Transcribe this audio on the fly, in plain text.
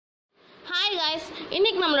guys,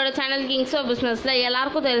 இன்னைக்கு நம்மளோட channel Kings of பிஸ்னஸில்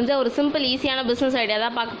எல்லாருக்கும் தெரிஞ்ச ஒரு சிம்பிள் ஈஸியான பிஸ்னஸ் ஐடியா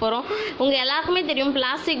தான் பார்க்க போகிறோம். உங்கள் எல்லாருக்குமே தெரியும்,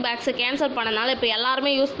 பிளாஸ்டிக் பேக்ஸை கேன்சல் பண்ணனால இப்போ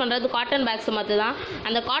எல்லாருமே யூஸ் பண்ணுறது காட்டன் பேக்ஸை மட்டும் தான்.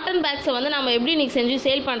 அந்த காட்டன் பேக்ஸை வந்து நம்ம எப்படி இன்றைக்கி செஞ்சு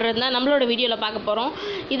சேல் பண்ணுறது தான் நம்மளோட வீடியோவில் பார்க்க போகிறோம்.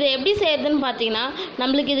 இது எப்படி செய்யறதுன்னு பார்த்தீங்கன்னா,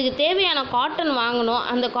 நம்மளுக்கு இதுக்கு தேவையான காட்டன் வாங்கணும்.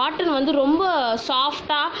 அந்த காட்டன் வந்து ரொம்ப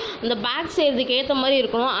சாஃப்டாக அந்த பேக் செய்கிறதுக்கு ஏற்ற மாதிரி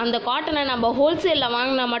இருக்கணும். அந்த காட்டனை நம்ம ஹோல்சேலில்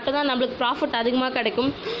வாங்கினா மட்டும்தான் நம்மளுக்கு ப்ராஃபிட் அதிகமாக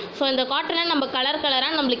கிடைக்கும். ஸோ இந்த காட்டனை நம்ம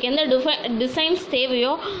கலராக நம்மளுக்கு எந்த டிசைன்ஸ்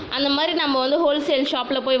தேவையோ அந்த மாதிரி நம்ம வந்து ஹோல்சேல்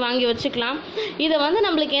ஷாப்பில் போய் வாங்கி வச்சுக்கலாம். இதை வந்து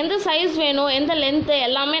நம்மளுக்கு எந்த சைஸ் வேணும், எந்த லென்த்து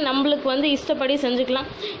எல்லாமே நம்மளுக்கு வந்து இஷ்டப்படி செஞ்சுக்கலாம்.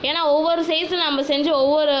 ஏன்னா ஒவ்வொரு சைஸில் நம்ம செஞ்சு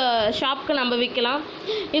ஒவ்வொரு ஷாப்புக்கு நம்ம விற்கலாம்.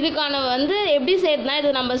 இதுக்கான வந்து எப்படி செய்யறதுனா,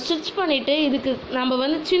 இது நம்ம ஸ்டிச் பண்ணிவிட்டு இதுக்கு நம்ம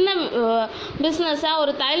வந்து சின்ன பிஸ்னஸாக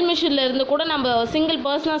ஒரு தையல் மிஷினில் இருந்து கூட நம்ம சிங்கிள்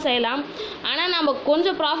பர்சனாக செய்யலாம். ஆனால் நம்ம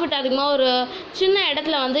கொஞ்சம் ப்ராஃபிட் அதிகமாக ஒரு சின்ன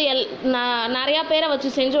இடத்துல வந்து நிறையா பேரை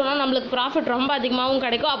வச்சு செஞ்சோன்னா நம்மளுக்கு ப்ராஃபிட் ரொம்ப அதிகமாகவும்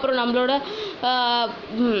கிடைக்கும். அப்புறம் நம்மளோட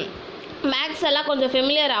மேக்ஸ் எல்லாம் கொஞ்சம்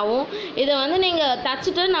ஃபெமிலியர் ஆகும். இதை வந்து நீங்கள்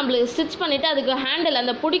தச்சுட்டு நம்மளுக்கு ஸ்டிச் பண்ணிவிட்டு அதுக்கு ஹேண்டில்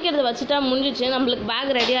அந்த பிடிக்கிறத வச்சுட்டா முடிஞ்சிச்சு, நம்மளுக்கு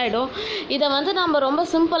பேக் ரெடி ஆகிடும். இதை வந்து நம்ம ரொம்ப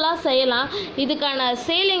சிம்பிளாக செய்யலாம். இதுக்கான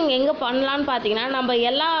சேலிங் எங்கே பண்ணலான்னு பார்த்தீங்கன்னா, நம்ம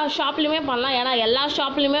எல்லா ஷாப்லேயுமே பண்ணலாம். ஏன்னா எல்லா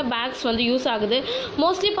ஷாப்லேயுமே பேக்ஸ் வந்து யூஸ் ஆகுது.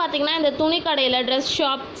 மோஸ்ட்லி பார்த்தீங்கன்னா இந்த துணி கடையில், ட்ரெஸ்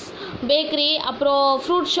ஷாப்ஸ், பேக்கரி, அப்புறம்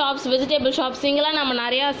ஃப்ரூட் ஷாப்ஸ், வெஜிடபிள் ஷாப்ஸ், இங்கெல்லாம் நம்ம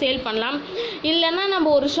நிறையா சேல் பண்ணலாம். இல்லைன்னா நம்ம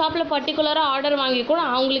ஒரு ஷாப்பில் பர்டிகுலராக ஆர்டர் வாங்கி கூட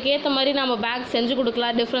அவங்களுக்கு ஏற்ற மாதிரி நம்ம பேக் செஞ்சு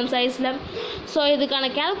கொடுக்கலாம் டிஃப்ரெண்ட் சைஸில். ஸோ இதுக்கான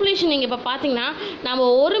கேல்குலேஷன் நீங்கள் இப்போ பார்த்தீங்கன்னா,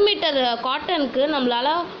 நம்ம 1 மீட்டர் காட்டனுக்கு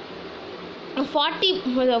நம்மளால்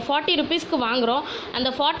 40 ருபீஸ்க்கு வாங்குகிறோம். அந்த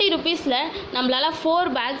 40 ருபீஸில் நம்மளால் 4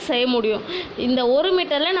 பேக் செய்ய முடியும். இந்த 1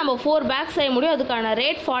 மீட்டரில் நம்ம 4 பேக் செய்ய முடியும். அதுக்கான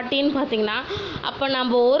ரேட் 40ன்னு பார்த்தீங்கன்னா, அப்போ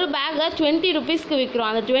நம்ம ஒரு பேக்கை 20 ருபீஸ்க்கு விற்கிறோம்.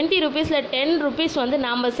 அந்த 20 ருபீஸில் 10 ருபீஸ் வந்து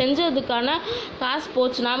நம்ம செஞ்சதுக்கான காசு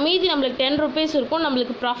போச்சுன்னா மீதி நம்மளுக்கு 10 ருபீஸ் இருக்கும்,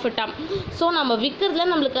 நம்மளுக்கு ப்ராஃபிட்டாக. ஸோ நம்ம விற்கிறதுல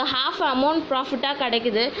நம்மளுக்கு ஹாஃப் அமௌண்ட் ப்ராஃபிட்டாக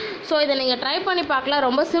கிடைக்குது. ஸோ இதை நீங்கள் ட்ரை பண்ணி பார்க்கலாம்.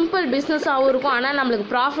 ரொம்ப சிம்பிள் பிஸ்னஸாகவும் இருக்கும், ஆனால் நம்மளுக்கு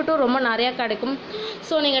ப்ராஃபிட்டும் ரொம்ப நிறையா கிடைக்கும்.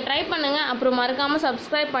 ஸோ நீங்கள் ட்ரை பண்ணுங்கள். அப்புறம் மறக்காமல்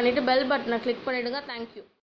சப்ஸ்கிரைப் பண்ணிவிட்டு பெல் பட்டனை கிளிக் பண்ணிவிடுங்க. தேங்க்யூ.